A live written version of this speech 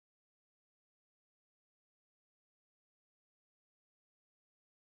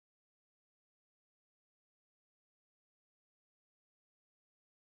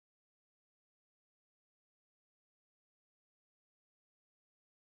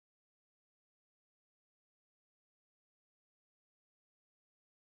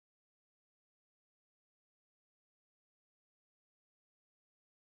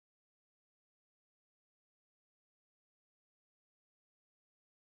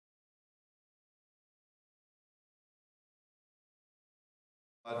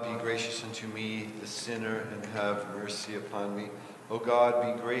God, be gracious unto me, the sinner, and have mercy upon me. O God,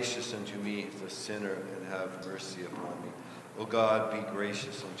 be gracious unto me, the sinner, and have mercy upon me. O God, be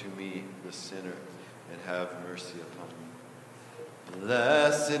gracious unto me, the sinner, and have mercy upon me.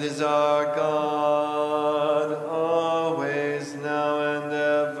 Blessed is our God, always, now, and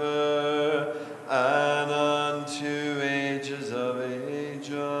ever, and unto ages of ages.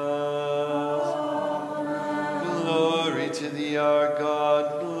 Glory to thee, our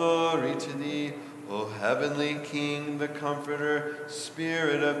God, glory to thee, O heavenly King, the Comforter,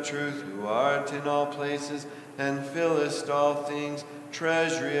 Spirit of truth, who art in all places, and fillest all things,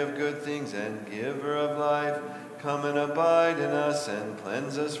 treasury of good things, and giver of life. Come and abide in us, and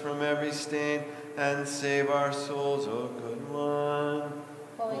cleanse us from every stain, and save our souls, O good one.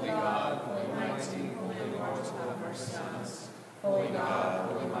 Holy God, holy mighty, holy immortal, have mercy on us. Holy God,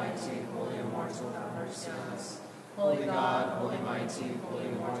 holy mighty, holy immortal, have mercy on us. Holy God, holy mighty, holy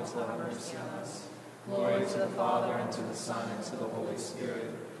immortal, have mercy on us. Glory to the Father, and to the Son, and to the Holy Spirit,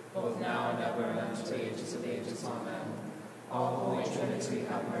 both now and ever, and unto ages of ages. Amen. All Holy Trinity,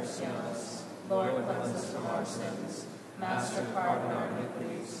 have mercy on us. Lord, cleanse us from our sins. Master, pardon our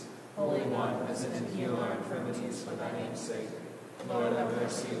iniquities. Holy One, visit and heal our infirmities for thy name's sake. Lord, have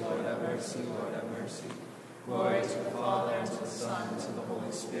mercy, Lord, have mercy, Lord, have mercy. Glory to the Father, and to the Son, and to the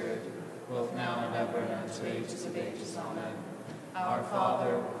Holy Spirit, both now and ever, and unto ages of ages. Amen. Our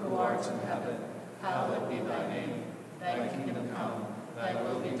Father, who art in heaven, hallowed be thy name. Thy kingdom come, thy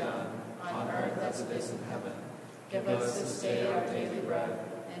will be done, on earth as it is in heaven. Give us this day our daily bread,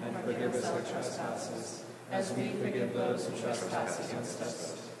 and forgive us our trespasses, as we forgive those who trespass against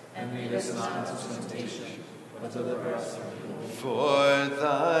us. And lead us not into temptation, but deliver us from evil. For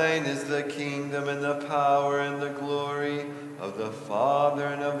thine is the kingdom, and the power, and the glory, of the Father,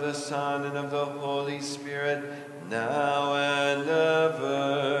 and of the Son, and of the Holy Spirit, now and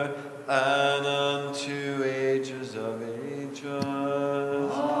ever, and unto ages of ages.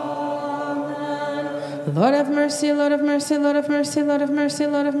 Lord have mercy, Lord have mercy, Lord have mercy, Lord have mercy,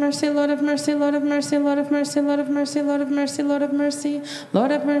 Lord have mercy, Lord have mercy, Lord have mercy, Lord have mercy, Lord have mercy, Lord have mercy, Lord have mercy,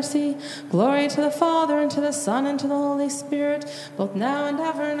 Lord have mercy. Glory to the Father, and to the Son, and to the Holy Spirit, both now and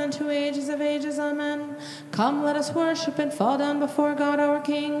ever, and unto ages of ages. Amen. Come, let us worship and fall down before God our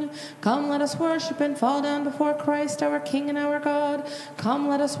King. Come, let us worship and fall down before Christ our King and our God. Come,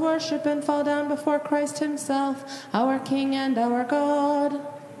 let us worship and fall down before Christ himself, our King and our God.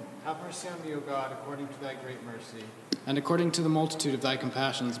 Have mercy on me, O God, according to thy great mercy. And according to the multitude of thy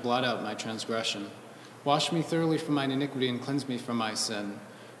compassions, blot out my transgression. Wash me thoroughly from mine iniquity, and cleanse me from my sin.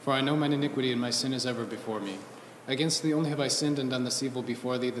 For I know mine iniquity, and my sin is ever before me. Against thee only have I sinned and done this evil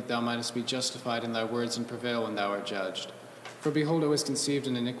before thee, that thou mightest be justified in thy words and prevail when thou art judged. For behold, I was conceived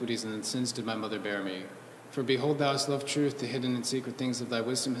in iniquities, and in sins did my mother bear me. For behold, thou hast loved truth, the hidden and secret things of thy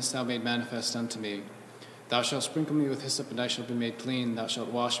wisdom hast thou made manifest unto me. Thou shalt sprinkle me with hyssop, and I shall be made clean. Thou shalt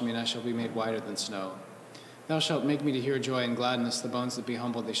wash me, and I shall be made whiter than snow. Thou shalt make me to hear joy and gladness. The bones that be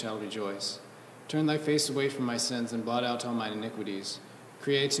humbled, they shall rejoice. Turn thy face away from my sins, and blot out all mine iniquities.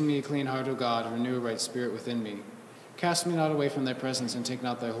 Create in me a clean heart, O God, and renew a right spirit within me. Cast me not away from thy presence, and take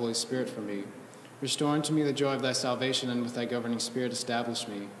not thy Holy Spirit from me. Restore unto me the joy of thy salvation, and with thy governing spirit establish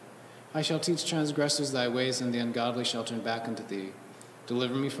me. I shall teach transgressors thy ways, and the ungodly shall turn back unto thee.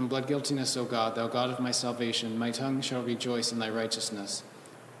 Deliver me from blood guiltiness, O God, thou God of my salvation. My tongue shall rejoice in thy righteousness.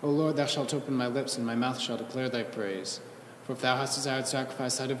 O Lord, thou shalt open my lips, and my mouth shall declare thy praise. For if thou hast desired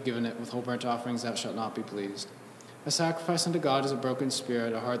sacrifice, I'd have given it. With whole burnt offerings thou shalt not be pleased. A sacrifice unto God is a broken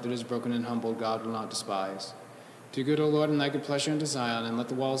spirit. A heart that is broken and humbled God will not despise. Do good, O Lord, in thy good pleasure unto Zion, and let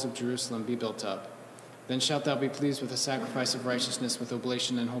the walls of Jerusalem be built up. Then shalt thou be pleased with a sacrifice of righteousness, with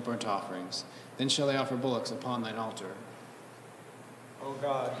oblation and whole burnt offerings. Then shall they offer bullocks upon thine altar. O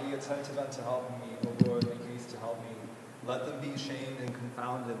God, be attentive unto help me. O Lord, make haste to help me. Let them be shamed and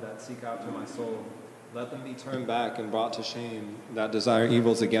confounded that seek after my soul. Let them be turned back and brought to shame that desire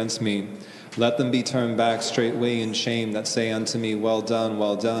evils against me. Let them be turned back straightway in shame that say unto me, Well done,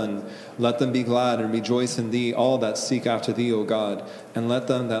 well done. Let them be glad and rejoice in thee, all that seek after thee, O God. And let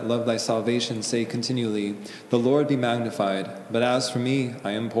them that love thy salvation say continually, The Lord be magnified. But as for me,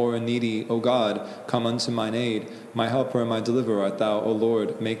 I am poor and needy. O God, come unto mine aid. My helper and my deliverer art thou, O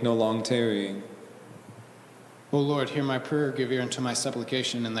Lord. Make no long tarrying. O Lord, hear my prayer, give ear unto my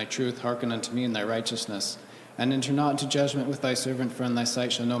supplication. In thy truth hearken unto me in thy righteousness. And enter not into judgment with thy servant, for in thy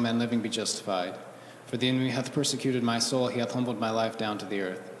sight shall no man living be justified. For the enemy hath persecuted my soul, he hath humbled my life down to the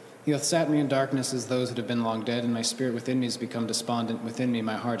earth. He hath sat me in darkness as those that have been long dead, and my spirit within me is become despondent. Within me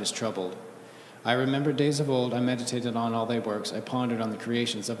my heart is troubled. I remember days of old, I meditated on all thy works, I pondered on the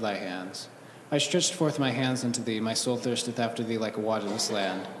creations of thy hands. I stretched forth my hands unto thee, my soul thirsteth after thee like a waterless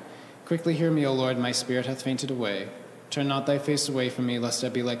land. Quickly hear me, O Lord, my spirit hath fainted away. Turn not thy face away from me, lest I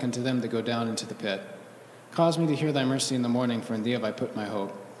be like unto them that go down into the pit. Cause me to hear thy mercy in the morning, for in thee have I put my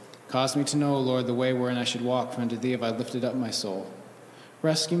hope. Cause me to know, O Lord, the way wherein I should walk, for unto thee have I lifted up my soul.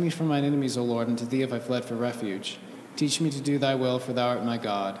 Rescue me from mine enemies, O Lord, and to thee have I fled for refuge. Teach me to do thy will, for thou art my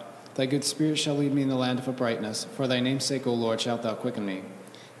God. Thy good spirit shall lead me in the land of uprightness. For thy name's sake, O Lord, shalt thou quicken me.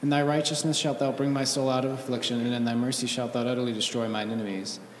 In thy righteousness shalt thou bring my soul out of affliction, and in thy mercy shalt thou utterly destroy mine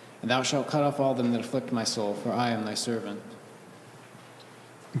enemies. And thou shalt cut off all them that afflict my soul, for I am thy servant.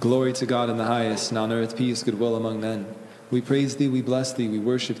 Glory to God in the highest, and on earth peace, goodwill among men. We praise thee, we bless thee, we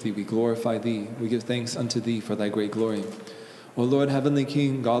worship thee, we glorify thee. We give thanks unto thee for thy great glory. O Lord, heavenly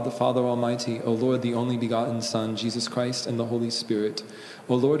King, God the Father Almighty, O Lord, the only begotten Son, Jesus Christ, and the Holy Spirit.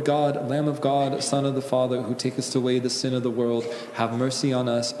 O Lord God, Lamb of God, Son of the Father, who takest away the sin of the world, have mercy on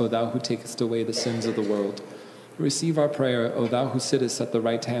us, O thou who takest away the sins of the world. Receive our prayer, O thou who sittest at the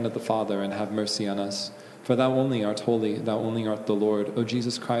right hand of the Father, and have mercy on us. For thou only art holy, thou only art the Lord, O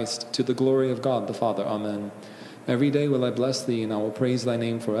Jesus Christ, to the glory of God the Father. Amen. Every day will I bless thee, and I will praise thy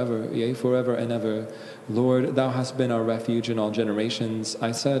name forever, yea, forever and ever. Lord, thou hast been our refuge in all generations.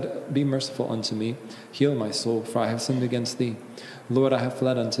 I said, be merciful unto me, heal my soul, for I have sinned against thee. Lord, I have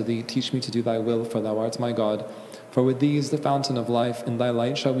fled unto thee, teach me to do thy will, for thou art my God. For with thee is the fountain of life, in thy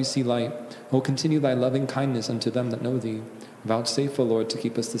light shall we see light. O continue thy loving kindness unto them that know thee. Vouchsafe, O Lord, to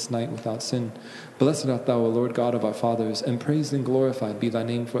keep us this night without sin. Blessed art thou, O Lord God of our fathers, and praised and glorified be thy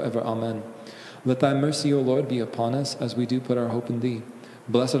name forever. Amen. Let thy mercy, O Lord, be upon us, as we do put our hope in thee.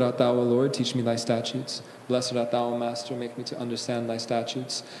 Blessed art thou, O Lord, teach me thy statutes. Blessed art thou, O Master, make me to understand thy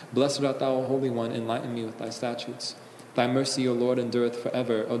statutes. Blessed art thou, O Holy One, enlighten me with thy statutes. Thy mercy, O Lord, endureth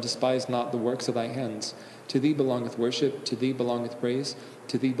forever. O despise not the works of thy hands. To thee belongeth worship, to thee belongeth praise,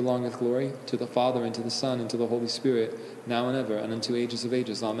 to thee belongeth glory, to the Father, and to the Son, and to the Holy Spirit, now and ever, and unto ages of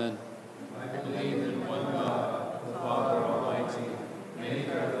ages. Amen. I believe in one God, the Father Almighty,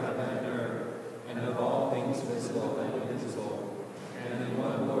 maker of heaven and earth, and of all things visible and invisible, and in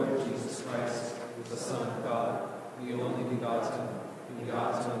one Lord Jesus Christ, the Son of God, the only begotten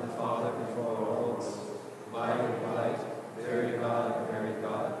of the Father before all worlds, light of light, very God of very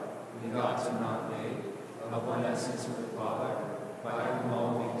God, begotten not made, of one essence with the Father, by whom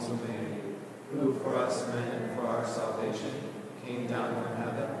all things were made, who for us men and for our salvation came down from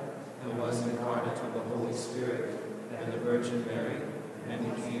heaven, and was incarnate of the Holy Spirit and the Virgin Mary,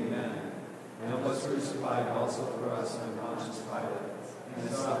 and became man, and was crucified also for us under Pontius Pilate, and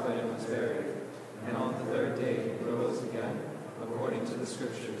suffered and was buried, and on the third day he rose again, according to the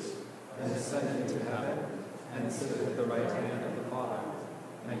Scriptures, and ascended into heaven, and sitteth at the right hand of the Father.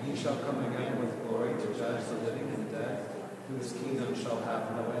 And he shall come again with glory to judge the living and the dead, whose kingdom shall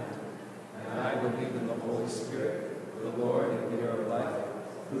have no end. And I believe in the Holy Spirit, the Lord and giver of life,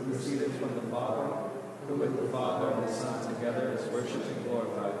 who proceeded from the Father, who with the Father and the Son together is worshipped and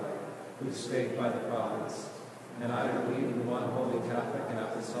glorified, who spake by the prophets. And I believe in one holy Catholic and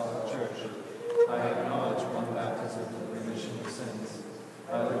Apostolic Church. I acknowledge one baptism for the remission of sins.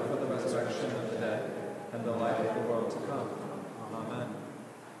 I look for the resurrection of the dead and the life of the world to come. Amen.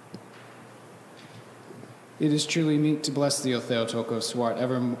 It is truly meet to bless thee, O Theotokos, who art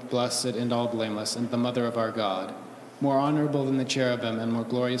ever blessed and all blameless, and the mother of our God, more honorable than the cherubim, and more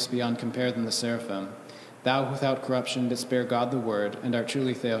glorious beyond compare than the seraphim. Thou, without corruption, didst bear God the Word, and art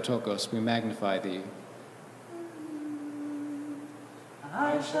truly Theotokos, we magnify thee.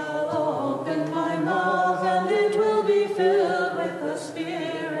 I shall open my mouth, and it will be filled with the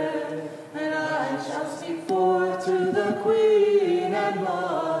Spirit, and I shall speak forth to the Queen and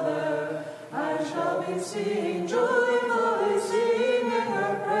Mother. I shall be singing, joyfully singing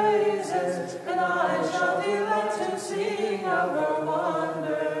her praises, and I shall delight to sing of her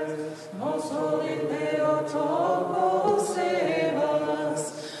wonders. Most holy Theotokos, save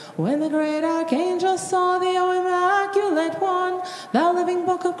us. When the great archangel saw thee, O Immaculate One, thou living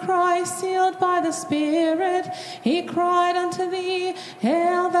book of Christ, sealed by the Spirit, he cried unto thee,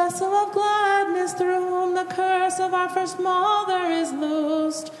 Hail, vessel of gladness, through whom the curse of our first mother is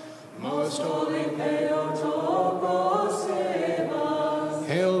loosed. Most holy Theotokos, save us.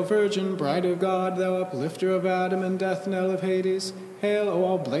 Hail, Virgin, Bride of God, thou uplifter of Adam and death knell of Hades. Hail, O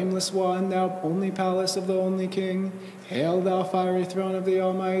all blameless one, thou only palace of the only King. Hail, thou fiery throne of the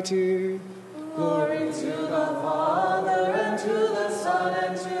Almighty. Glory to the Father, and to the Son,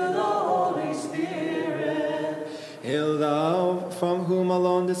 and to the Holy Spirit. Hail thou, from whom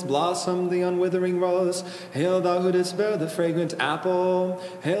alone didst blossom the unwithering rose. Hail thou who didst bear the fragrant apple.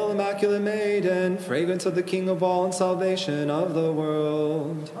 Hail, Immaculate Maiden, fragrance of the King of all and salvation of the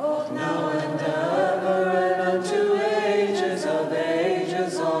world. Both now and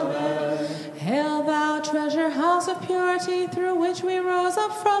purity through which we rose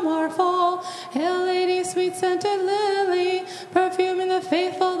up from our fall. Hail, Lady, sweet-scented lily, perfuming the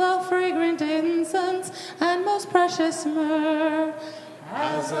faithful, thou fragrant incense, and most precious myrrh.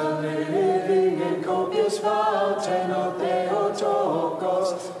 As a living and copious fountain of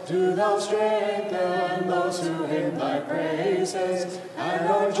Theotokos, do thou strengthen those who hymn thy praises, and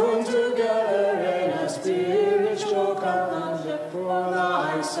are joined together in a spiritual companionship for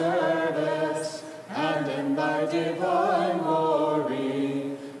thy service, and in thy divine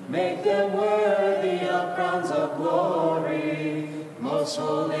glory. Make them worthy of crowns of glory. Most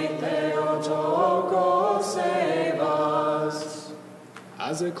holy Theotokos, save us.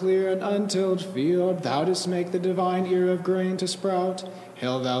 As a clear and untilled field, thou didst make the divine ear of grain to sprout.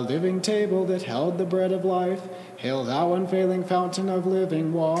 Hail, thou living table that held the bread of life. Hail, thou unfailing fountain of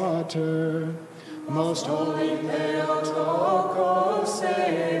living water. Most holy Theotokos,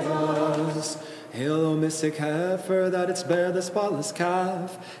 save us. Hail, O mystic heifer, that didst bear the spotless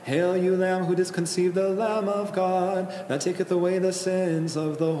calf. Hail, you Lamb who didst conceive the Lamb of God, that taketh away the sins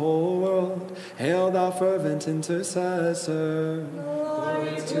of the whole world. Hail, thou fervent intercessor.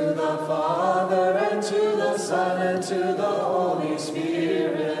 Glory to the Father, and to the Son, and to the Holy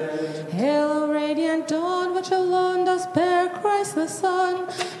Spirit. Hail, O radiant dawn, which alone dost bear Christ the Son,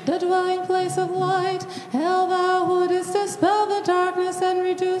 the dwelling place of light. Hail, thou who didst dispel the darkness and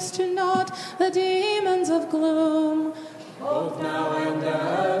reduce to naught the demons of gloom. Both now and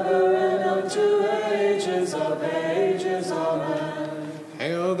ever, and unto ages of ages. Amen.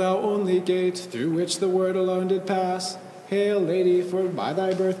 Hail, thou only gate, through which the word alone did pass. Hail, Lady, for by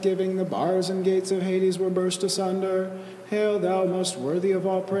thy birth giving the bars and gates of Hades were burst asunder. Hail, thou most worthy of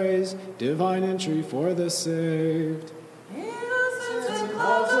all praise, divine entry for the saved. Innocent in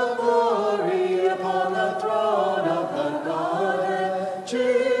clouds of glory upon the throne of the Godhead,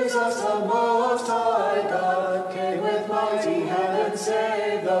 Jesus, the Most High God, came with mighty hand and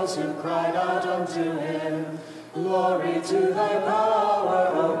saved those who cried out unto him. Glory to thy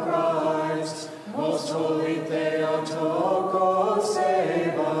power, O Christ. Most holy Theotokos,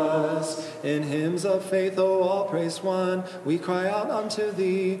 save us. In hymns of faith, O all praise one, we cry out unto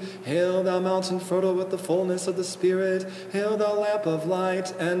thee. Hail, thou mountain fertile with the fullness of the Spirit. Hail, thou lamp of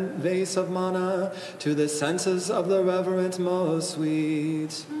light and vase of manna, to the senses of the reverent most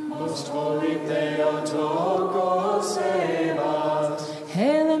sweet. Most holy Theotokos, save us.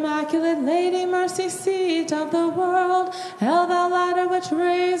 Hail, Immaculate Lady, mercy seat of the world. Hail, thou ladder which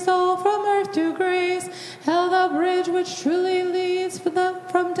raised all from earth to grace. Hail, thou bridge which truly leads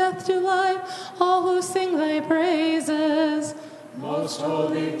from death to life, all who sing thy praises. Most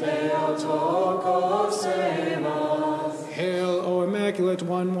holy Theotokos, save us. Hail, O Immaculate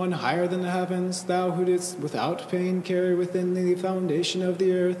One higher than the heavens, thou who didst without pain carry within thee the foundation of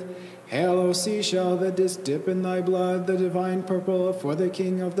the earth. Hail, O seashell, that didst dip in thy blood the divine purple for the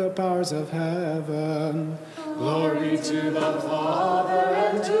King of the powers of heaven. Glory to the Father,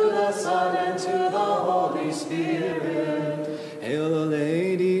 and to the Son, and to the Holy Spirit. Hail, O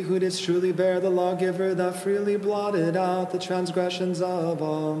Lady, who didst truly bear the lawgiver that freely blotted out the transgressions of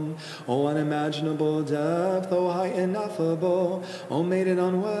all. O unimaginable depth, O height ineffable, O maiden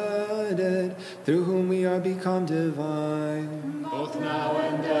unwedded, through whom we are become divine. Both now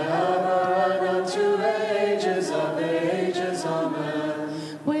and ever, and unto ages of ages. Amen.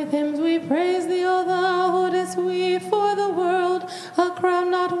 With hymns we praise thee, O thou who didst weave for the world a crown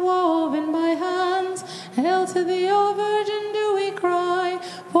not woven by hands. Hail to thee, O Virgin, do we cry,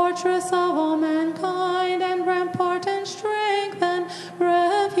 fortress of all mankind, and rampart and strength and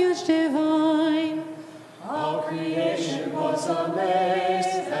refuge divine. All creation was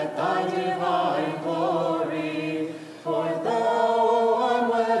amazed at thy divine glory, for thou, O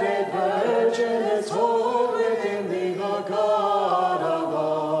unwedded Virgin, didst hold within thee the God of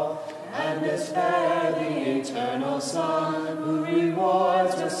all, and didst bear the eternal Son, who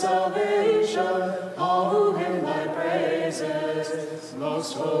rewards with salvation all who hymn thy praises.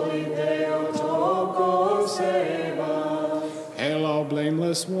 Most holy Theotokos, save us. Hail, O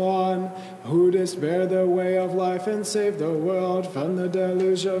blameless one, who didst bear the way of life and save the world from the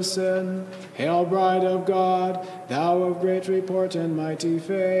deluge of sin. Hail, Bride of God, thou of great report and mighty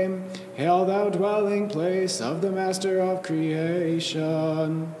fame. Hail, thou dwelling place of the Master of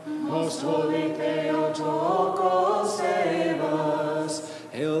creation. Most holy Theotokos, save us.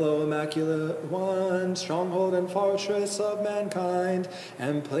 Hail, O Immaculate One, stronghold and fortress of mankind,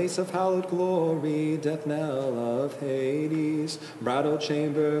 and place of hallowed glory, death knell of Hades, bridal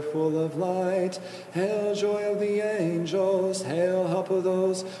chamber full of light. Hail, joy of the angels, hail, help of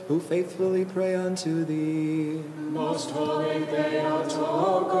those who faithfully pray unto thee. Most holy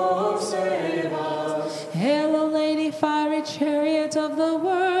Theotokos, save us. Hail, O Lady, fiery chariot of the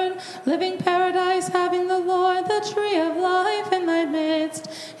word, living paradise, having the Lord, the tree of life in thy midst.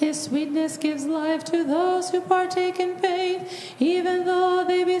 His sweetness gives life to those who partake in faith, even though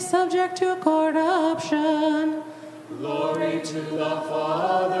they be subject to corruption. Glory to the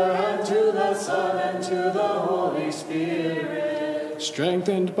Father, and to the Son, and to the Holy Spirit.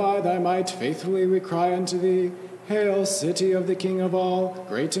 Strengthened by thy might, faithfully we cry unto thee. Hail, city of the King of all,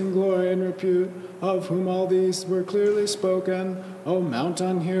 great in glory and repute, of whom all these were clearly spoken, O mount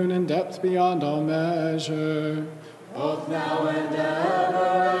unhewn in depth beyond all measure. Both now and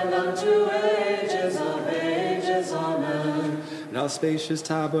ever, and unto ages of ages. Amen. Thou spacious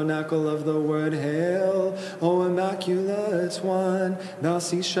tabernacle of the word, hail, O immaculate one, thou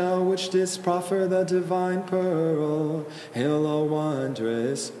seashell which didst proffer the divine pearl. Hail, O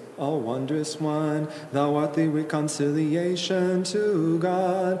wondrous one, thou art the reconciliation to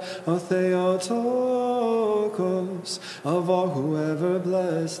God, O Theotokos, of all who ever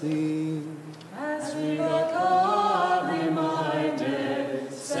bless thee. As we look on,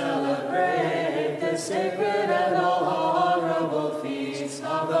 reminded, celebrate the sacred and all honorable feast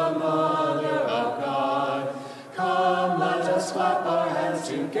of the Mother of God. Come, let us clap our hands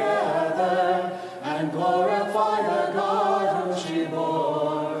together and glorify the God whom she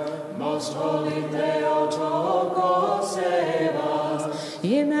bore. Most holy Theotokos, save us.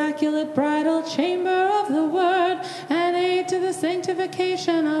 Immaculate bridal chamber of the word, and aid to the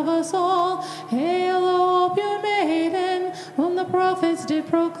sanctification of us all. Hail, O pure maiden, whom the prophets did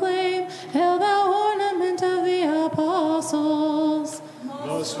proclaim. Hail, thou ornament of the apostles.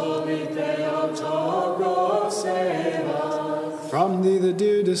 Most holy Theotokos, save us. From thee the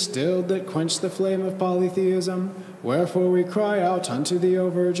dew distilled that quenched the flame of polytheism. Wherefore we cry out unto thee, O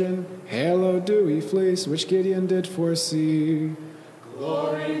Virgin. Hail, O dewy fleece, which Gideon did foresee.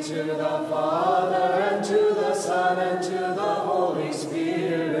 Glory to the Father, and to the Son, and to the Holy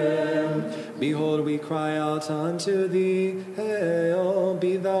Spirit. Behold, we cry out unto thee, hail,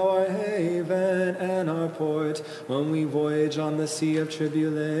 be thou our haven and our port, when we voyage on the sea of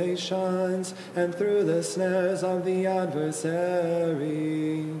tribulations, and through the snares of the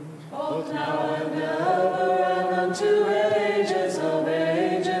adversary. Both now and ever, and unto ages of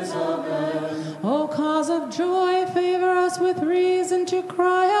ages. Amen. O cause of joy, favor us with reason to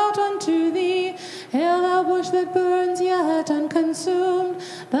cry out unto thee. Hail, thou bush that burns yet unconsumed,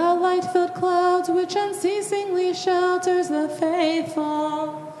 thou light-filled clouds which unceasingly shelters the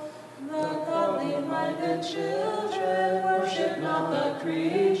faithful. The godly-minded children worship not the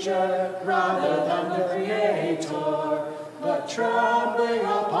creature, rather than the Creator, but trembling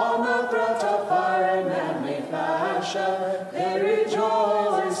upon the threat of fire in manly fashion, they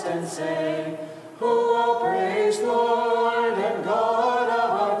rejoiced and sang, Who will praise the Lord and God of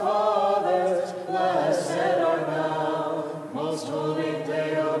our fathers? Blessed art thou, most holy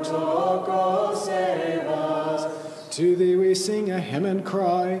Theotokos, save us. To thee we sing a hymn and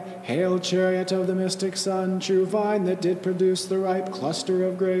cry, Hail, chariot of the mystic Son, true vine that did produce the ripe cluster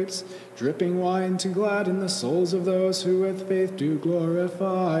of grapes, dripping wine to gladden the souls of those who with faith do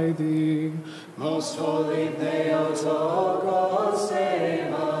glorify thee. Most holy Theotokos,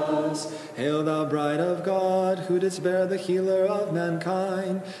 save us. Hail, thou bride of God, who didst bear the healer of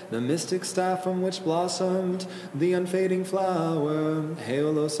mankind, the mystic staff from which blossomed the unfading flower.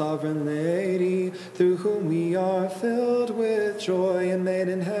 Hail, O sovereign Lady, through whom we are filled with joy and made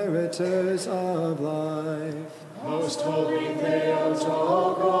inheritors of life. Most holy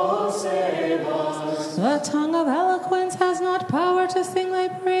Theotokos, save us. The tongue of eloquence has not power to sing thy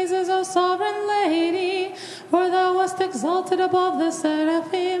praises, O sovereign Lady, for thou wast exalted above the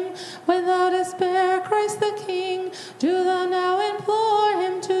seraphim. Without despair, Christ the King, do thou now implore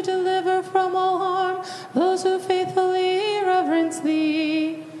him to deliver from all harm those who faithfully reverence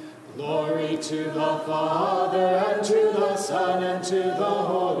thee. Glory to the Father, and to the Son, and to the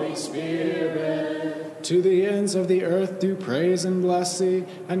Holy Spirit. To the ends of the earth do praise and bless thee,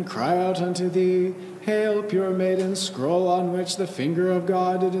 and cry out unto thee. Hail, pure maiden, scroll on which the finger of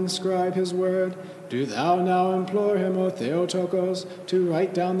God did inscribe his word. Do thou now implore him, O Theotokos, to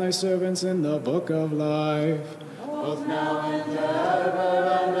write down thy servants in the book of life. Both now and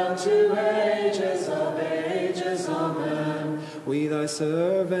ever, and unto ages of ages. Amen. We thy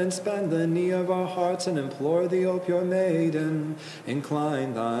servants bend the knee of our hearts and implore thee, O pure maiden.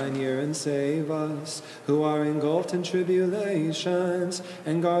 Incline thine ear and save us, who are engulfed in tribulations,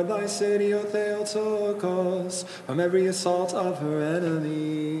 and guard thy city, O Theotokos, from every assault of her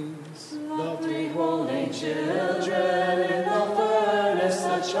enemies. The three holy children in the furnace,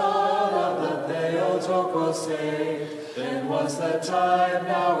 the child of the Theotokos saved. Then was the time,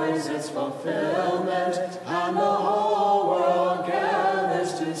 now is its fulfillment, and the whole world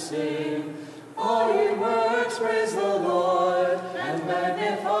gathers to sing. For your works praise the Lord, and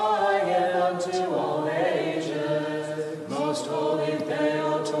magnify him unto all ages. Most holy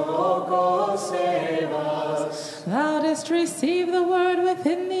Theotokos, save us. Thou didst receive the word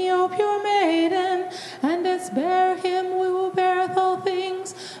within thee, O pure maiden, and didst bear him who beareth all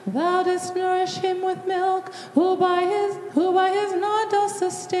things. Thou didst nourish him with milk, who by his nod doth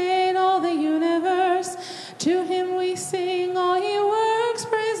sustain all the universe. To him we sing, all ye works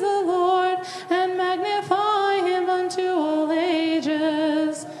praise the Lord, and magnify him unto all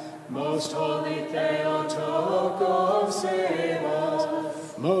ages. Most holy Theotokos, save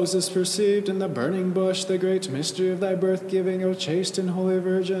us. Moses perceived in the burning bush the great mystery of thy birth-giving, O chaste and holy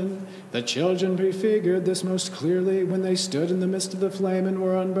Virgin. The children prefigured this most clearly when they stood in the midst of the flame and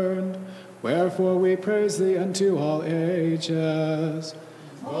were unburned. Wherefore we praise thee unto all ages.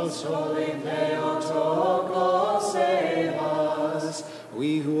 Most holy Theotokos, save us.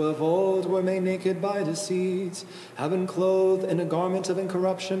 We who of old were made naked by deceit have been clothed in a garment of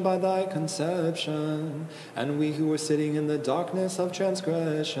incorruption by thy conception. And we who were sitting in the darkness of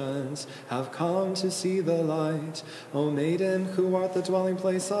transgressions have come to see the light. O maiden, who art the dwelling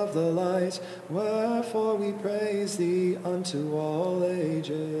place of the light, wherefore we praise thee unto all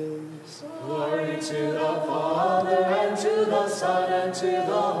ages. Glory to the Father, and to the Son, and to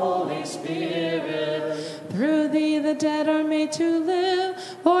the Holy Spirit. Through thee the dead are made to live,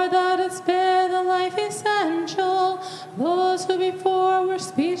 for thou didst bear the life essential. Those who before were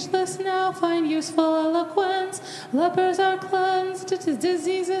speechless now find useful eloquence. Lepers are cleansed,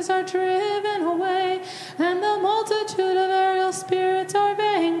 diseases are driven away, and the multitude of aerial spirits are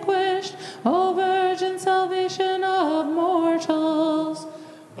vanquished. O Virgin, salvation of mortals.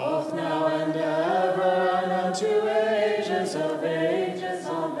 Both now and ever, and unto ages of ages.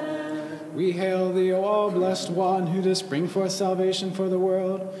 Amen. We hail thee, O all-blessed one, who dost bring forth salvation for the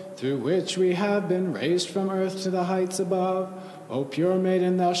world, through which we have been raised from earth to the heights above. O pure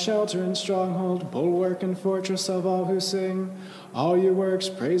maiden, thou shelter and stronghold, bulwark and fortress of all who sing. All your works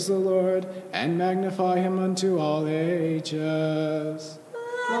praise the Lord, and magnify him unto all ages.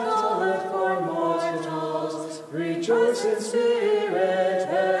 Let all earth born mortals rejoice in spirit,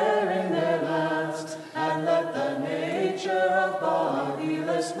 bearing their lamps, and let the nature of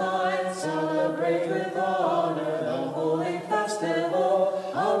bodiless mind celebrate with honor the holy festival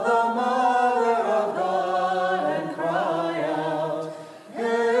of the Mother of God, and cry out,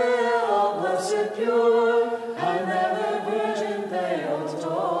 Hail, blessed pure and ever Virgin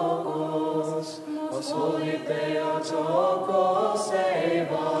Theotokos. Most holy Theotokos,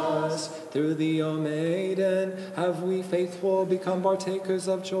 save us. Through thee, O maiden, have we faithful become partakers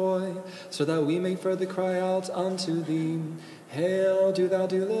of joy, so that we may further cry out unto thee. Hail, do thou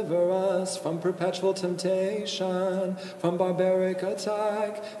deliver us from perpetual temptation, from barbaric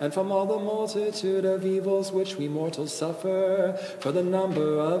attack, and from all the multitude of evils which we mortals suffer, for the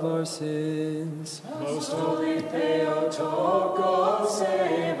number of our sins. Most holy Theotokos,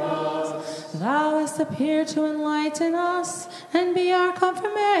 save us. Thou hast appeared to enlighten us, and be our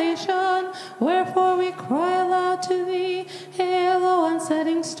confirmation. Wherefore we cry aloud to thee, Hail, O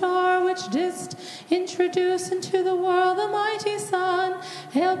unsetting star, which didst introduce into the world the mighty sun.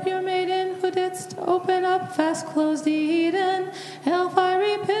 Hail, pure maiden, who didst open up fast-closed Eden. Hail,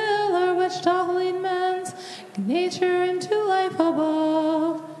 fiery pillar, which doth lead men's nature into life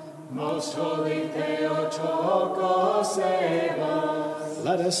above. Most holy Theotokos, save us.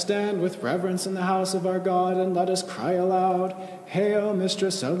 Let us stand with reverence in the house of our God, and let us cry aloud, Hail,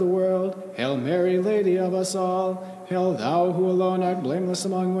 Mistress of the world, Hail, Mary, Lady of us all. Hail, thou who alone art blameless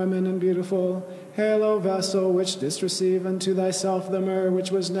among women and beautiful. Hail, O vessel, which didst receive unto thyself the myrrh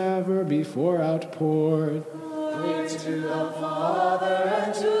which was never before outpoured. Glory to the Father,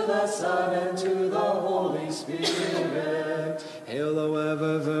 and to the Son, and to the Holy Spirit. Hail, O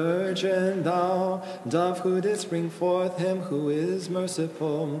ever Virgin, thou, dove who didst bring forth him who is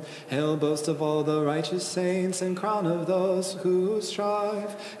merciful. Hail, boast of all the righteous saints, and crown of those who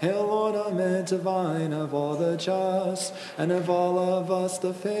strive. Hail, ornament divine of all the just, and of all of us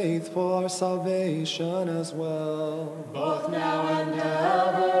the faithful, our salvation as well. Both now and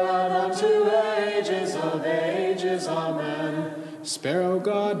ever, and unto ages of ages. Amen. Spare, O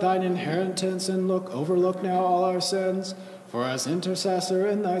God, thine inheritance, and overlook now all our sins. For as intercessor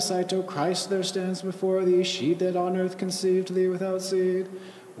in thy sight, O Christ, there stands before thee she that on earth conceived thee without seed,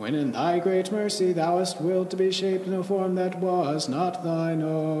 when in thy great mercy thou hast willed to be shaped in a form that was not thine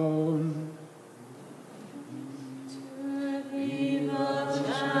own. To be the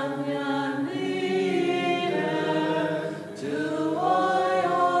champion leader,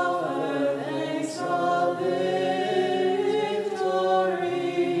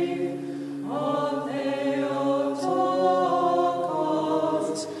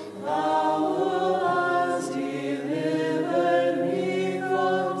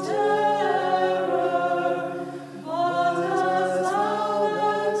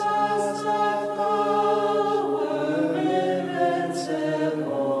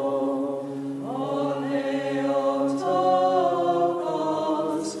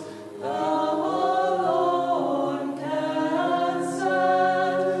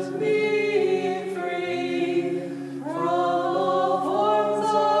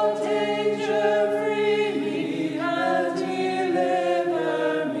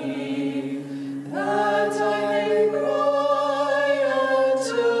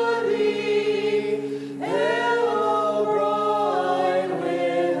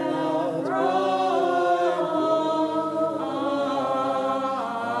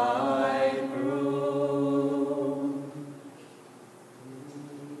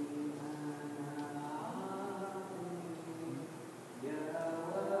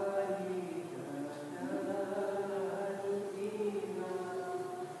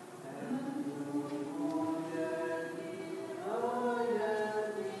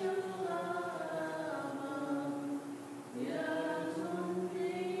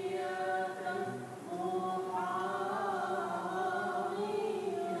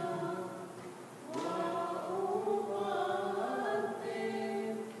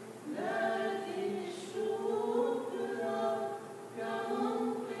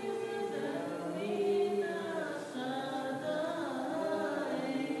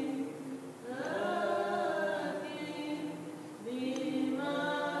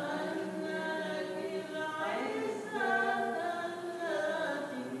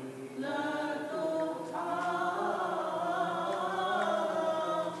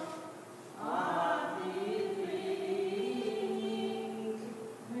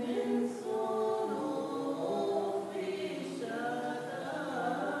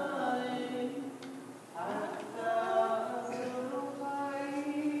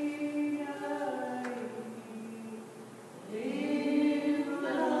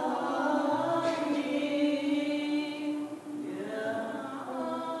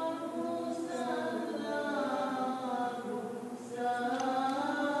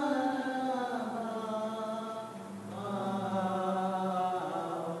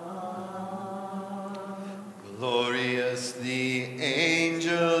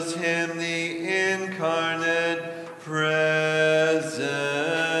 angels hymn the incarnate presence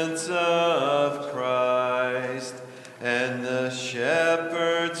of Christ. And the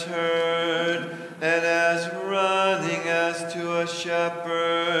shepherds heard, and as running as to a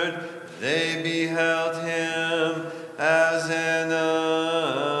shepherd, they beheld him as an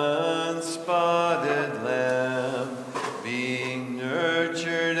unspotted lamb, being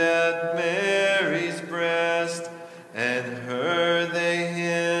nurtured at Mary's breast, and heard they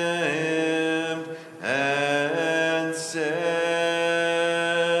hymned and said,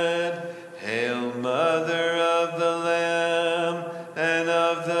 Hail, Mother of the Lamb and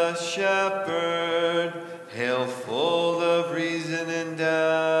of the Shepherd, hail, full of reason endowed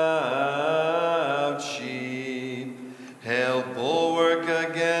sheep, hail, bulwark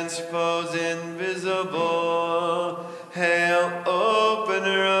against foes invisible, hail,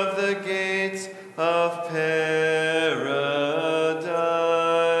 opener of the gates of paradise,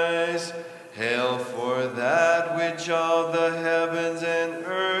 hail for that which all the heavens and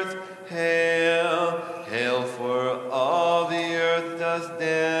earth hail, hail for all the earth does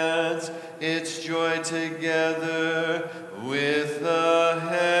dance its joy together with the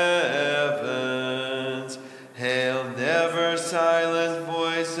heavens. Hail, never silent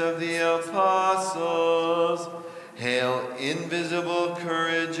voice of the apostles, hail, invisible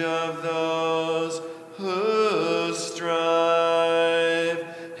courage of those who strive,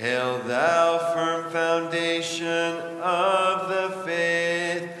 hail, thou firm foundation of the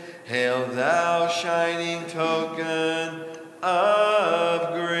faith, hail, thou shining token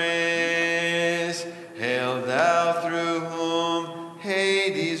of grace, hail, thou through whom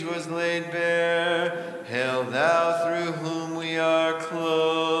Hades was laid bare, hail, thou through whom we are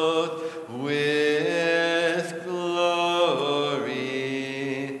clothed with glory.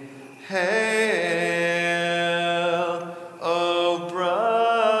 Hail, O bride,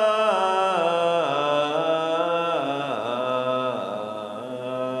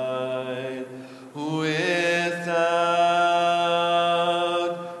 without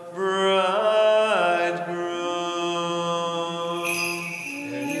bridegroom.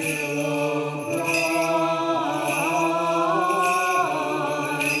 Hail, O bride,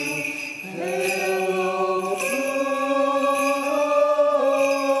 hail, O bride,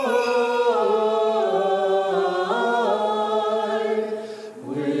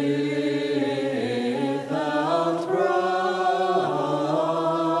 without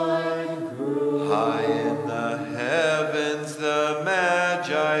bridegroom. High in the heavens the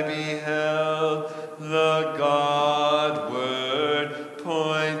Magi beheld the Godward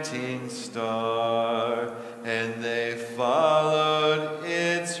pointing star, and they followed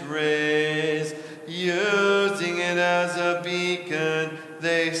its rays, using it as a beacon.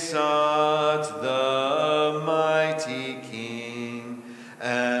 They sought the mighty King,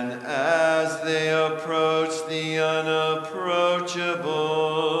 and as they approached the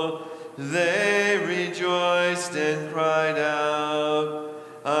unapproachable, they rejoiced and cried out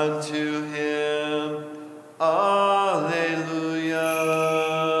unto him, Alleluia.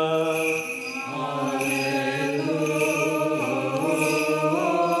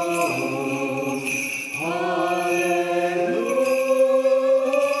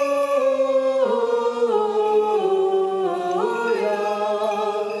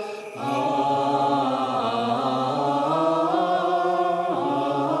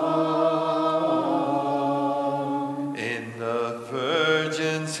 In the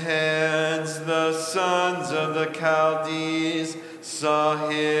virgin's hands the sons of the Chaldees saw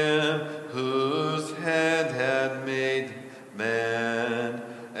him whose hand had made man,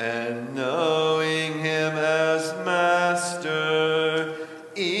 and knowing him as master,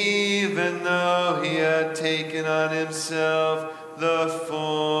 even though he had taken on himself the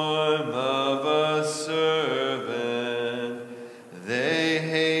form of a servant, they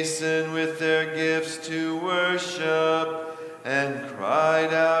hastened with their gifts to worship, and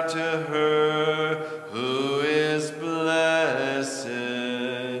cried out to her who is blessed.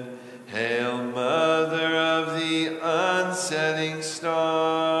 Hail, Mother of the unsetting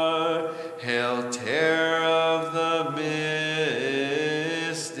star, hail, terror of the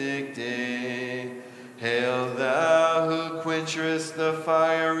mystic day, hail, thou who quenchest the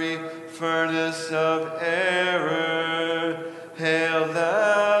fiery furnace of error, hail,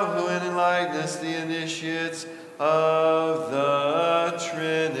 thou who enlightenest the initiates of the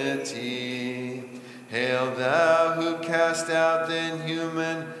Trinity, hail, thou who cast out the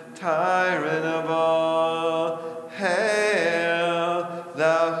inhuman tyrant of all, hail,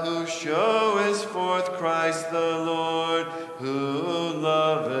 thou who showest forth Christ the Lord, who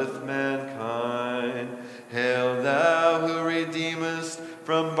loveth mankind, hail, thou who redeemest cleansest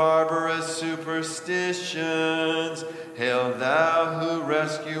from barbarous superstitions. Hail thou who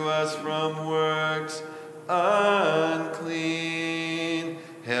rescue us from works unclean.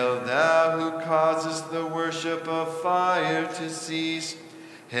 Hail thou who causest the worship of fire to cease.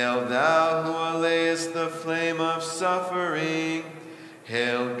 Hail thou who allayest the flame of suffering.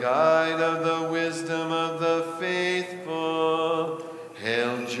 Hail, guide of the wisdom of the faithful.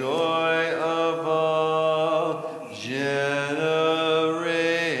 Hail, joy of all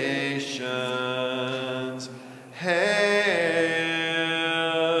generations. Hail,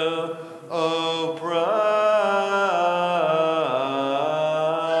 O bride,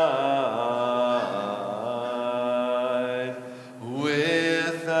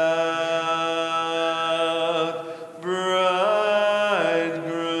 without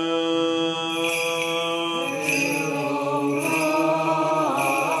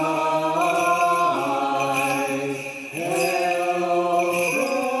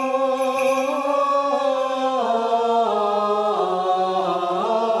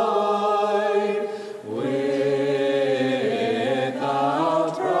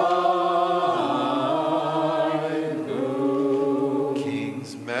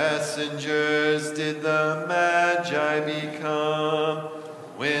messengers did the Magi become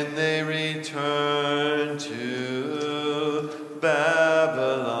when they returned to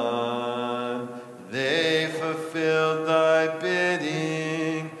Babylon. They fulfilled thy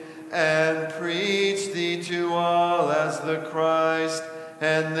bidding and preached thee to all as the Christ,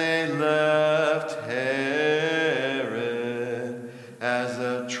 and they left Herod as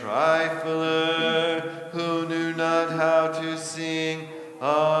a trifler who knew not how to sing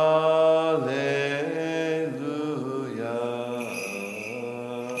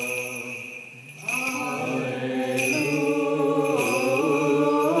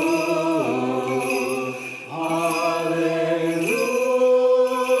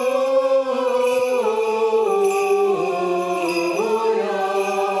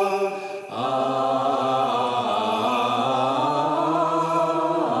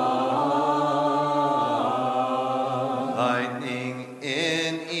lightning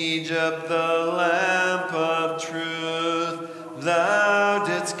in Egypt, the lamp of truth. Thou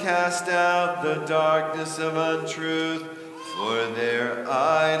didst cast out the darkness of untruth for their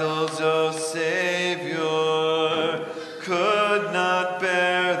idols, O Savior, could not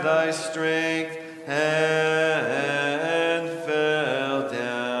bear thy strength and fell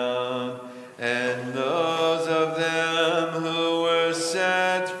down. And those of them who were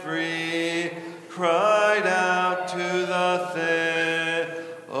set free cried out to the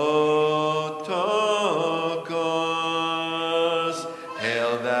Theotokos.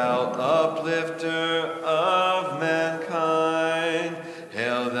 Hail thou uplifter of mankind.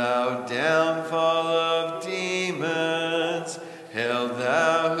 Hail thou downfall of demons. Hail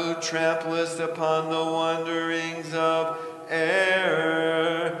thou who tramplest upon the wanderings of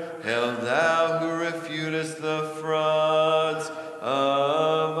error. Hail thou who refutest the frauds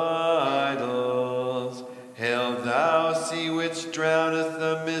of idols. Hail thou sea which drowneth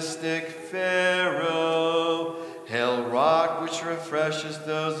the mystic Pharaoh. Hail rock which refresheth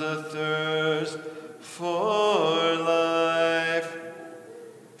those athirst for life.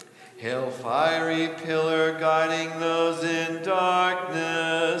 Hail fiery pillar guiding those in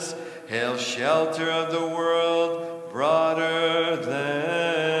darkness. Hail shelter of the world broader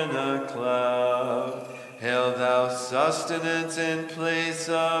than a cloud. Hail thou sustenance in place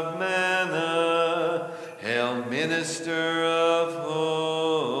of manna. Hail minister of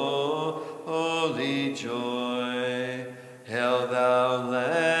holy joy. Hail thou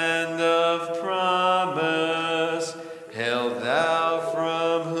land of promise. Hail thou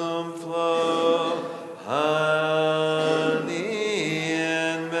from whom flow honey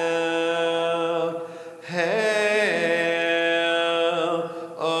and milk. Hail,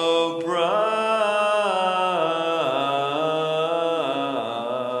 O bride,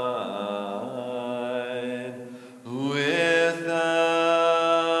 without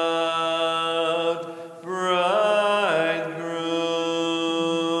bridegroom.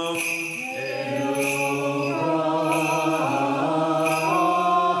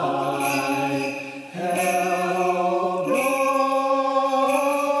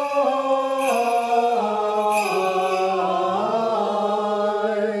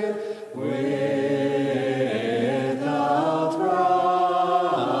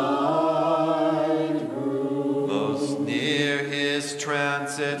 Most near his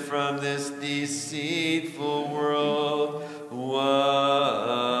transit from this deceitful world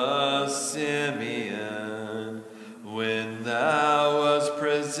was Simeon, when thou was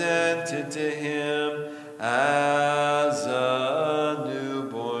presented to him as a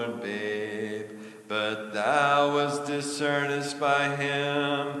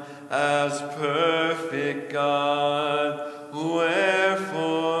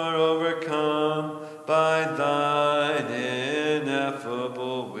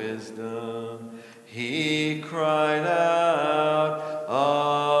ineffable wisdom. He cried out,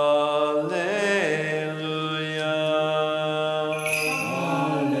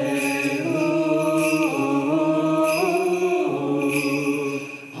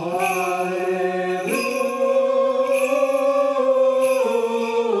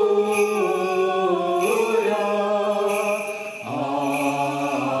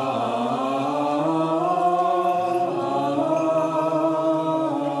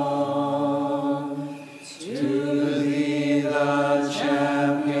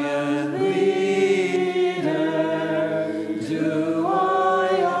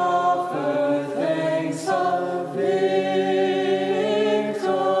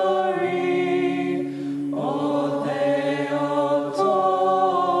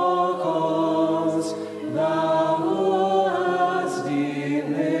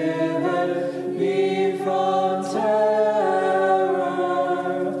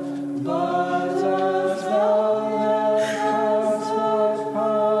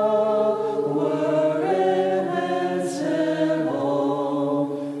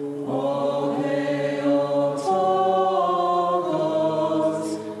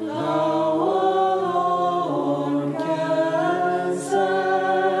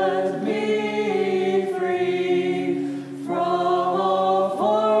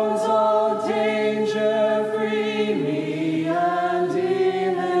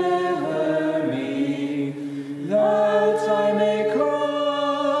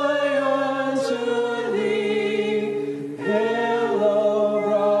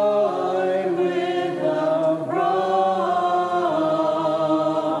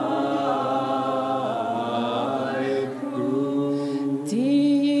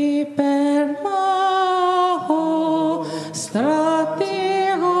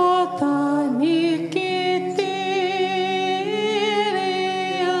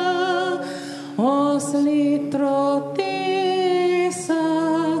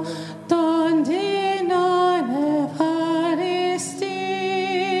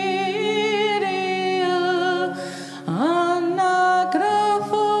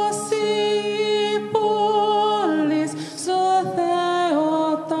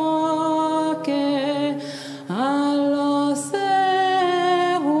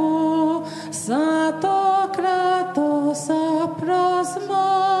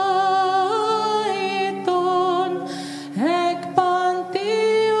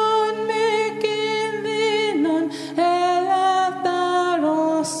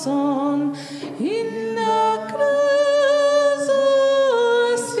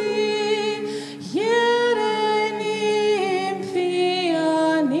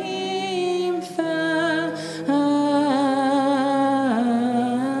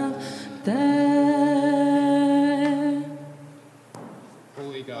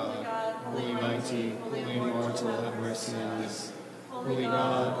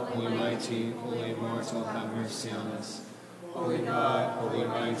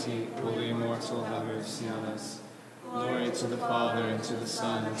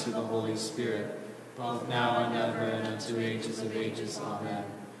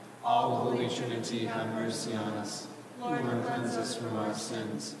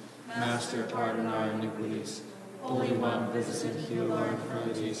 Master, pardon our iniquities. Holy One, visit and heal our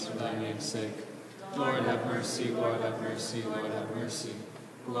infirmities for thy name's sake. Lord, have mercy, Lord, have mercy, Lord, have mercy.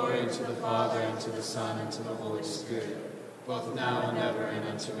 Glory to the Father, and to the Son, and to the Holy Spirit, both now and ever, and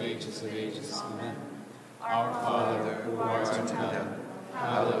unto ages of ages. Amen. Our Father, who art in heaven,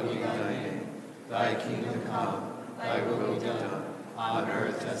 hallowed be thy name. Thy kingdom come, thy will be done, on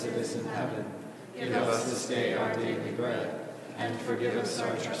earth as it is in heaven. Give us this day our daily bread, and forgive us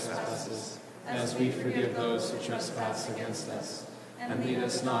our trespasses, as we forgive those who trespass against us. And lead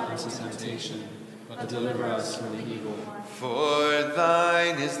us not into temptation, but deliver us from the evil. For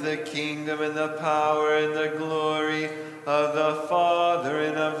thine is the kingdom, and the power, and the glory of the Father,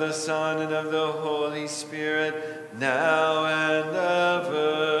 and of the Son, and of the Holy Spirit, now and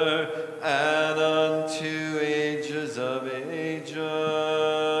ever, and unto ages of ages.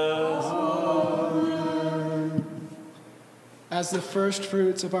 As the first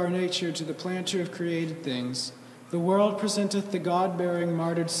fruits of our nature to the planter of created things, the world presenteth the God-bearing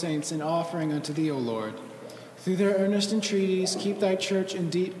martyred saints in offering unto thee, O Lord. Through their earnest entreaties, keep thy church in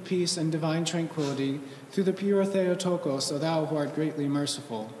deep peace and divine tranquility, through the pure Theotokos, O thou who art greatly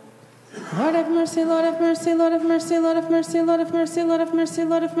merciful. Lord have mercy, Lord have mercy, Lord have mercy, Lord have mercy, Lord have mercy, Lord have mercy,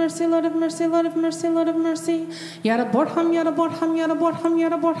 Lord have mercy, Lord have mercy, Lord have mercy, Lord have mercy. Yada borham, yada borham, yada borham,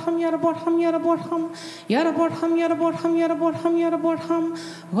 yada borham, yada borham, yada borham, yada borham, yada borham, yada borham, yada borham.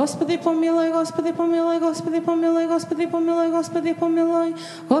 Господи помилуй, Господи помилуй, Господи помилуй, Господи помилуй, Господи помилуй,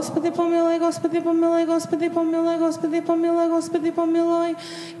 Господи помилуй, Господи помилуй, Господи помилуй, Господи помилуй, Господи помилуй.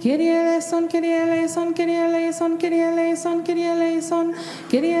 Kyrie eleison, Kyrie eleison, Kyrie eleison, Kyrie eleison, Kyrie eleison,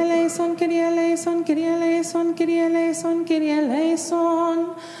 Kyrie eleison. Kyrie eleison, Kyrie eleison, Kyrie eleison, Kyrie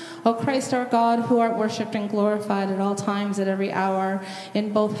eleison. O Christ our God, who art worshipped and glorified at all times, at every hour,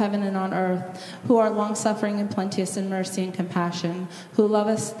 in both heaven and on earth, who art long-suffering and plenteous in mercy and compassion, who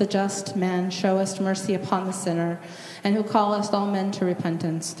lovest the just man, showest mercy upon the sinner, and who callest all men to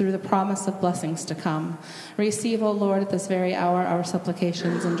repentance through the promise of blessings to come. Receive, O Lord, at this very hour our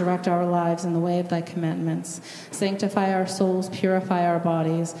supplications, and direct our lives in the way of thy commandments. Sanctify our souls, purify our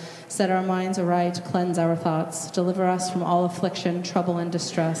bodies, set our minds aright, cleanse our thoughts, deliver us from all affliction, trouble, and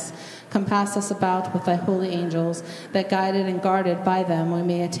distress. Compass us about with thy holy angels, that guided and guarded by them we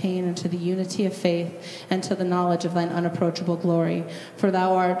may attain unto the unity of faith and to the knowledge of thine unapproachable glory. For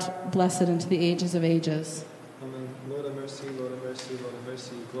thou art blessed unto the ages of ages. Amen. Lord have mercy, Lord have mercy, Lord have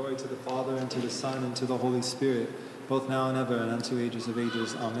mercy. Glory to the Father, and to the Son, and to the Holy Spirit, both now and ever, and unto ages of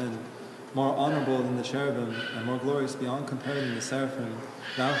ages. Amen. More honorable than the cherubim, and more glorious beyond comparing than the seraphim,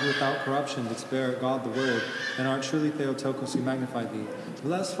 thou who without corruption didst bear God the Word, and art truly Theotokos, we magnify thee.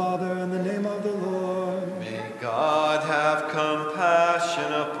 Bless, Father, in the name of the Lord. May God have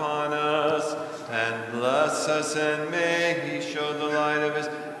compassion upon us, and bless us, and may he show the light of his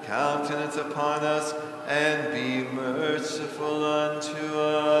countenance upon us, and be merciful unto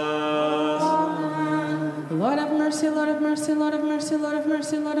us. Amen. Lord have mercy, Lord have mercy, Lord have mercy, Lord have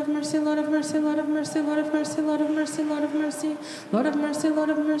mercy, Lord have mercy, Lord have mercy, Lord have mercy, Lord have mercy, Lord have mercy, Lord have mercy, Lord have mercy, Lord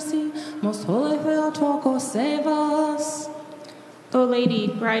have mercy. Most holy Theotokos, save us. O Lady,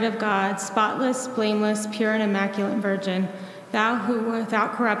 Bride of God, spotless, blameless, pure, and immaculate Virgin, thou who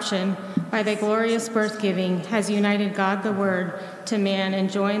without corruption, by thy glorious birth-giving, has united God the Word to man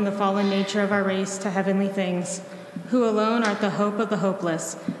and joined the fallen nature of our race to heavenly things, who alone art the hope of the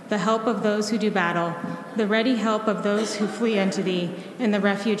hopeless, the help of those who do battle, the ready help of those who flee unto thee, and the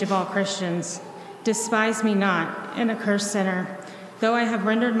refuge of all Christians. Despise me not, an accursed sinner, though I have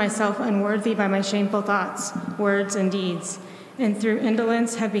rendered myself unworthy by my shameful thoughts, words, and deeds, and through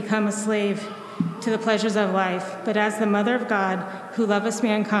indolence have become a slave to the pleasures of life. But as the Mother of God, who lovest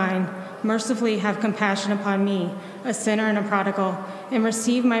mankind, mercifully have compassion upon me, a sinner and a prodigal, and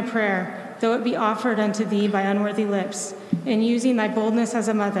receive my prayer, though it be offered unto thee by unworthy lips, and using thy boldness as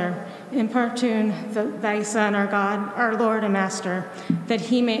a mother, importune thy Son, our God, our Lord and Master, that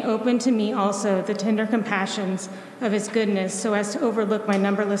he may open to me also the tender compassions of his goodness, so as to overlook my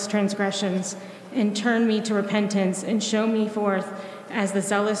numberless transgressions, and turn me to repentance, and show me forth as the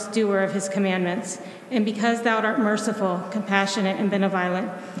zealous doer of his commandments. And because thou art merciful, compassionate, and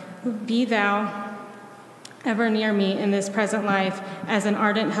benevolent, be thou ever near me in this present life as an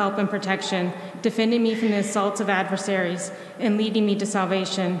ardent help and protection, defending me from the assaults of adversaries and leading me to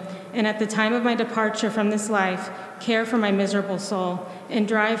salvation. And at the time of my departure from this life, care for my miserable soul, and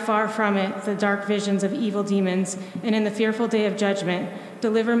drive far from it the dark visions of evil demons, and in the fearful day of judgment,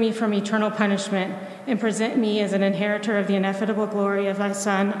 deliver me from eternal punishment, and present me as an inheritor of the ineffable glory of thy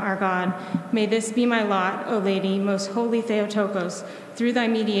Son, our God. May this be my lot, O Lady, most holy Theotokos, through thy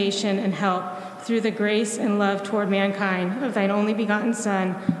mediation and help, through the grace and love toward mankind of thine only begotten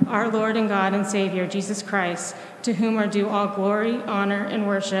Son, our Lord and God and Savior, Jesus Christ, to whom are due all glory, honor, and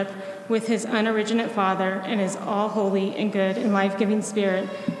worship, with his unoriginate Father and his all-holy and good and life-giving Spirit,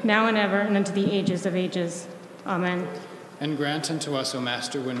 now and ever and unto the ages of ages. Amen. And grant unto us, O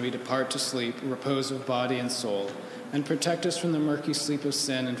Master, when we depart to sleep, repose of body and soul, and protect us from the murky sleep of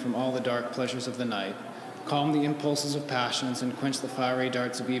sin and from all the dark pleasures of the night. Calm the impulses of passions and quench the fiery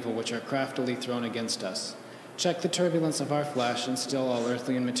darts of evil which are craftily thrown against us. Check the turbulence of our flesh and still all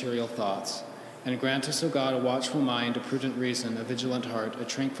earthly and material thoughts. And grant us, O God, a watchful mind, a prudent reason, a vigilant heart, a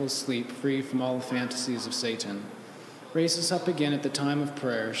tranquil sleep, free from all the fantasies of Satan. Raise us up again at the time of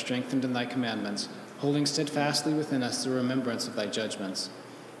prayer, strengthened in thy commandments, holding steadfastly within us the remembrance of thy judgments.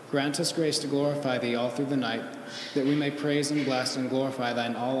 Grant us grace to glorify thee all through the night, that we may praise and bless and glorify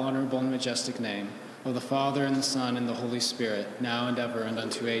thine all-honorable and majestic name, of the Father, and the Son, and the Holy Spirit, now and ever, and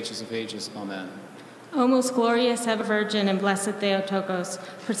unto ages of ages. Amen. O most glorious ever Virgin and blessed Theotokos,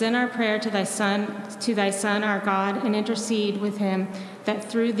 present our prayer to thy Son, our God, and intercede with him, that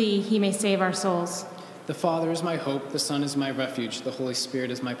through thee he may save our souls. The Father is my hope, the Son is my refuge, the Holy Spirit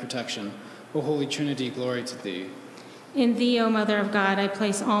is my protection. O Holy Trinity, glory to thee. In thee, O Mother of God, I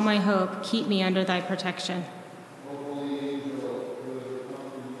place all my hope. Keep me under thy protection.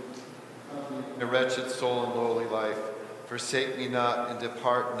 A wretched soul and lowly life, forsake me not and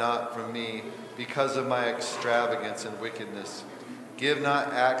depart not from me because of my extravagance and wickedness. Give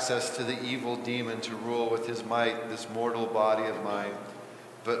not access to the evil demon to rule with his might this mortal body of mine,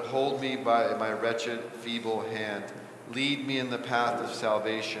 but hold me by my wretched, feeble hand. Lead me in the path of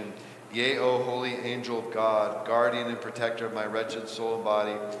salvation. Yea, O holy angel of God, guardian and protector of my wretched soul and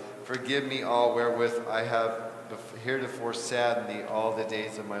body, forgive me all wherewith I have heretofore saddened thee all the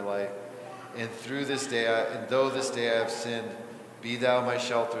days of my life. And though this day I have sinned, be thou my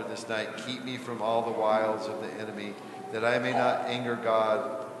shelter this night. Keep me from all the wiles of the enemy, that I may not anger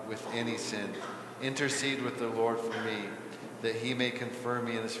God with any sin. Intercede with the Lord for me, that he may confirm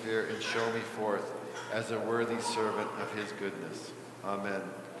me in his fear and show me forth as a worthy servant of his goodness. Amen.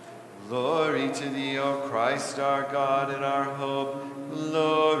 Glory to thee, O Christ, our God and our hope.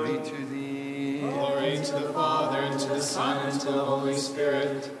 Glory to thee. Glory to the Father, and to the Son, and to the Holy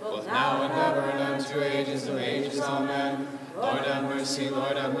Spirit, both now and ever, and unto ages of ages. Amen. Lord have mercy,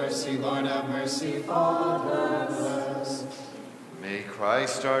 Lord have mercy, Lord have mercy, Father bless. May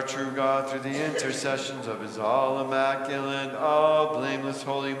Christ, our true God, through the intercessions of his all immaculate, all blameless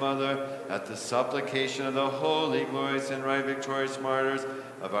Holy Mother, at the supplication of the holy, glorious, and right victorious martyrs,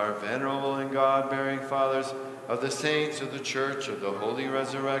 of our venerable and God-bearing fathers, of the saints of the Church of the Holy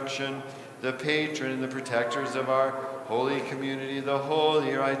Resurrection, the patron and the protectors of our holy community, the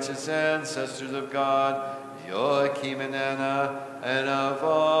holy righteous ancestors of God, Joachim and Anna, and of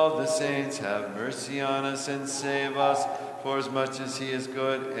all the saints, have mercy on us and save us, for as much as he is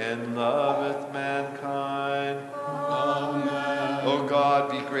good and loveth mankind. Amen. O God,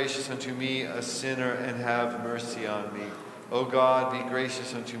 be gracious unto me, a sinner, and have mercy on me. O God, be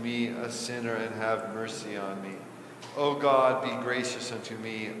gracious unto me, a sinner, and have mercy on me. O God, be gracious unto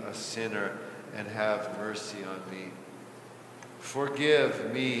me, a sinner, and have mercy on me.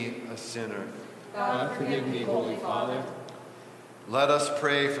 Forgive me, a sinner. God, forgive me, Holy Father. Let us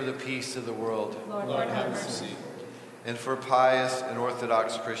pray for the peace of the world. Lord, have mercy. And for pious and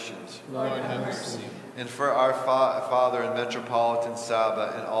Orthodox Christians. Lord, have mercy. And for our Father and Metropolitan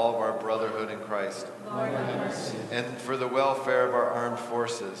Saba and all of our brotherhood in Christ. Lord, have mercy. And for the welfare of our armed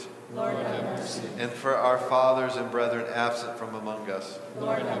forces. Lord, have mercy. And for our fathers and brethren absent from among us.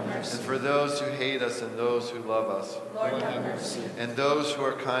 Lord, have mercy. And for those who hate us and those who love us. Lord, have mercy. And those who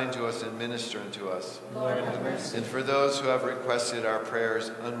are kind to us and minister unto us. Lord, have mercy. And for those who have requested our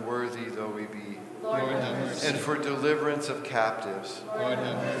prayers, unworthy though we be. Lord, have mercy. And for deliverance of captives. Lord,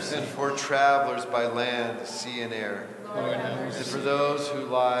 have mercy. And for travelers by land, sea, and air. Lord, have And mercy. for those who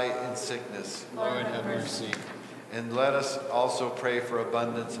lie in sickness. Lord, have mercy. And let us also pray for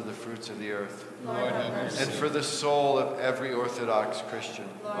abundance of the fruits of the earth. Lord, have mercy. And for the soul of every Orthodox Christian.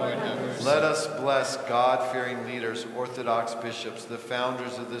 Lord, have mercy. Let us bless God-fearing leaders, Orthodox bishops, the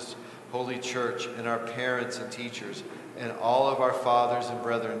founders of this holy church, and our parents and teachers, and all of our fathers and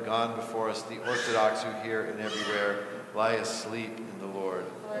brethren gone before us, the Orthodox who here and everywhere lie asleep in the Lord.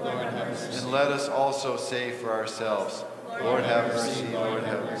 Lord, have mercy. And let us also say for ourselves, Lord have mercy, Lord,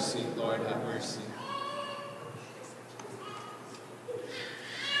 have mercy, Lord, have mercy.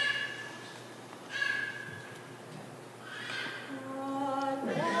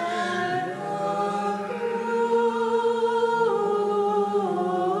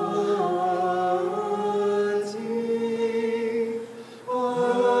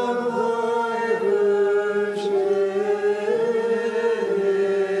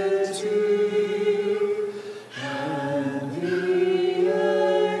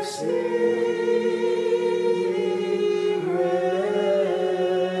 And the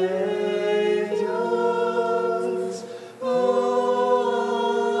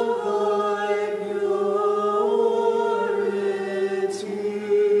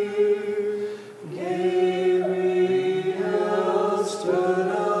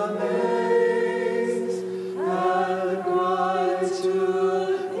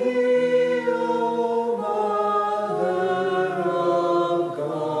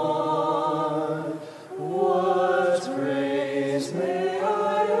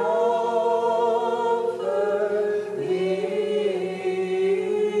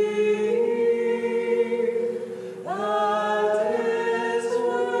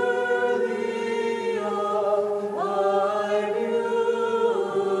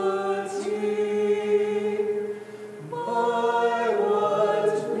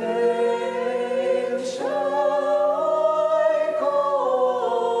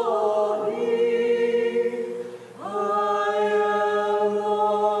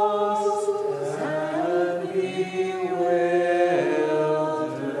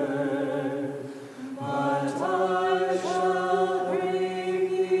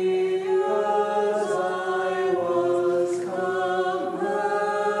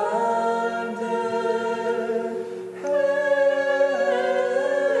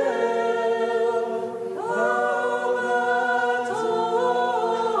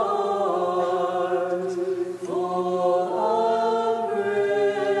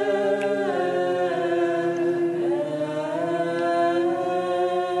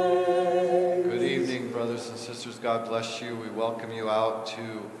God bless you. We welcome you out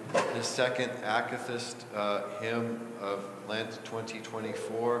to the second Akathist hymn of Lent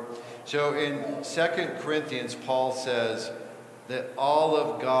 2024. So in 2 Corinthians, Paul says that all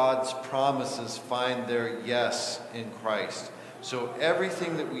of God's promises find their yes in Christ. So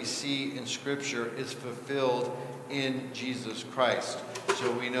everything that we see in Scripture is fulfilled in Jesus Christ.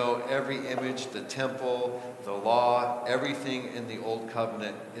 So we know every image, the temple, the law, everything in the Old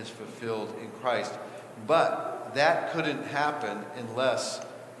Covenant is fulfilled in Christ. But that couldn't happen unless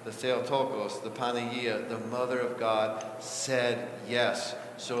the Theotokos, the Panagia, the Mother of God, said yes,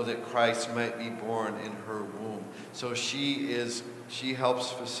 so that Christ might be born in her womb. So she helps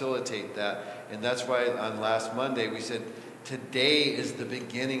facilitate that. And that's why on last Monday we said, today is the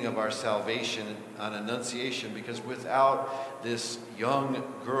beginning of our salvation on Annunciation, because without this young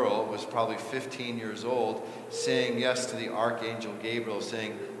girl, who was probably 15 years old, saying yes to the Archangel Gabriel,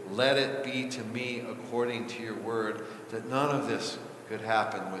 saying, let it be to me according to your word, that none of this could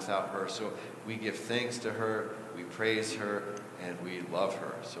happen without her. So we give thanks to her, we praise her, and we love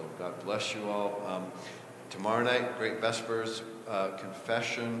her. So God bless you all. Tomorrow night, Great Vespers,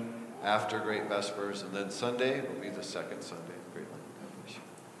 confession after Great Vespers, and then Sunday will be the second Sunday of Great Lent. God bless you.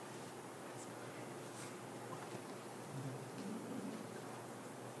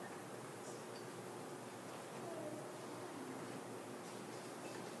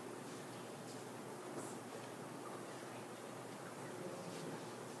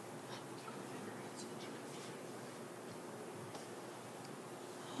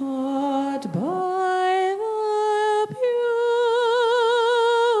 Hard by the beauty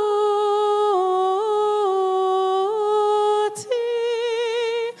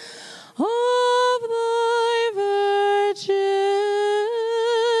of thy virginity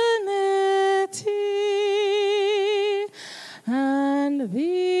and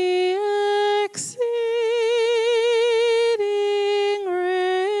the exceeding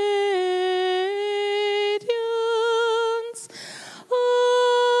radiance of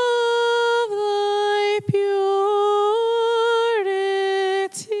thy purity,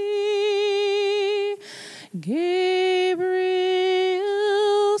 Gabriel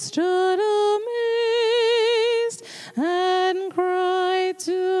stood amazed and cried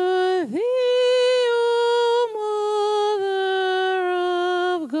to thee, O Mother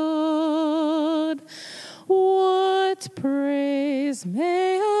of God, what praise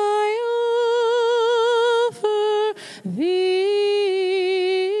may I offer thee,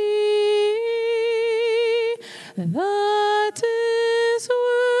 that is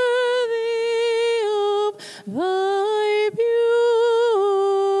worthy of thy beauty.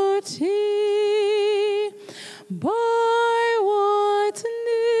 By what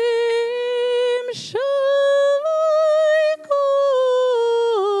name shall I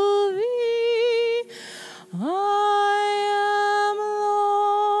call thee? I am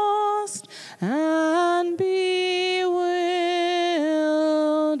lost and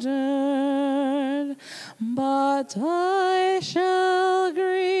bewildered, but I shall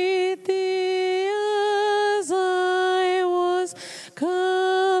greet thee as I was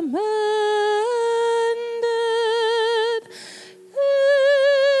commanded. Hail,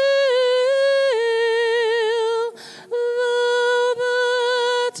 thou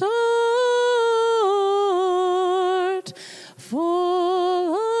that art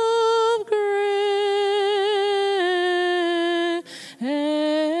full of grace.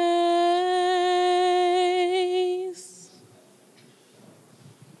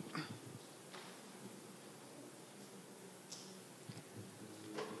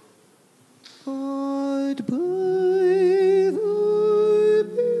 Lord,